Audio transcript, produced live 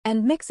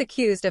NMIXX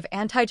accused of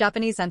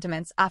anti-Japanese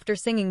sentiments after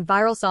singing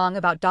viral song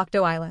about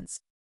Dokdo Islands.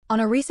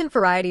 On a recent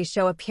variety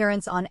show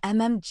appearance on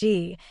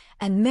MMG,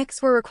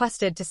 NMIXX were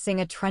requested to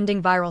sing a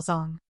trending viral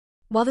song.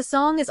 While the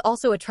song is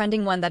also a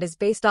trending one that is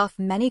based off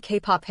many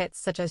K-pop hits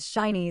such as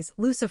SHINee's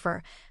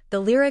Lucifer, the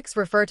lyrics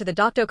refer to the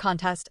Dokdo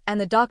contest and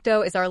the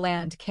Dokdo is Our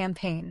Land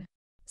campaign.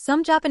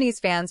 Some Japanese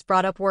fans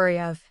brought up worry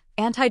of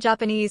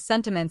anti-Japanese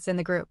sentiments in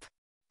the group.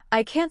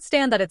 I can't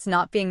stand that it's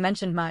not being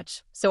mentioned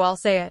much, so I'll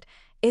say it.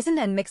 Isn't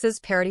NMIXX's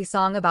parody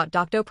song about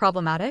Dokdo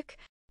problematic?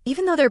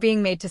 Even though they're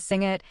being made to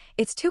sing it,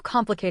 it's too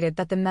complicated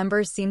that the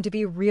members seem to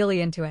be really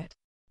into it.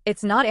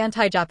 It's not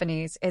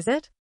anti-Japanese, is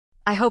it?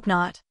 I hope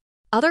not.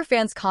 Other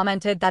fans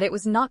commented that it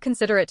was not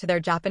considerate to their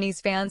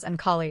Japanese fans and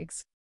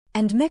colleagues.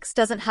 NMIXX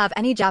doesn't have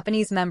any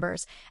Japanese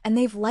members, and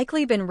they've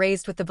likely been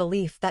raised with the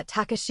belief that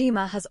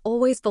Takashima has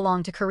always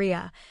belonged to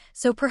Korea,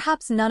 so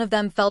perhaps none of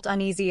them felt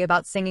uneasy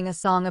about singing a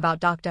song about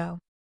Dokdo.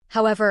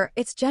 However,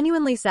 it's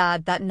genuinely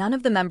sad that none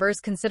of the members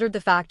considered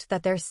the fact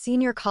that their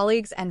senior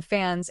colleagues and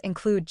fans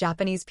include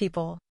Japanese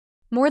people.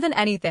 More than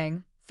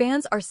anything,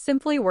 fans are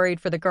simply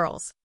worried for the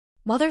girls.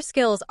 While their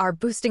skills are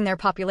boosting their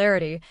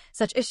popularity,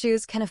 such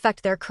issues can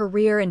affect their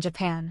career in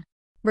Japan.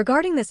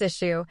 Regarding this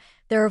issue,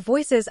 there are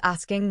voices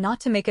asking not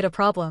to make it a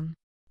problem.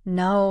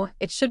 No,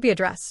 it should be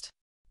addressed.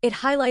 It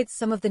highlights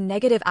some of the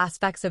negative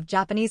aspects of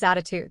Japanese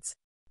attitudes.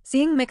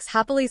 Seeing NMIXX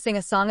happily sing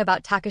a song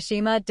about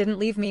Takashima didn't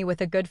leave me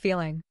with a good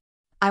feeling.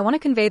 I want to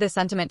convey this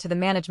sentiment to the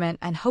management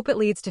and hope it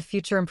leads to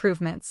future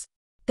improvements.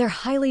 They're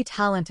highly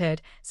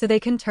talented, so they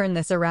can turn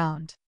this around.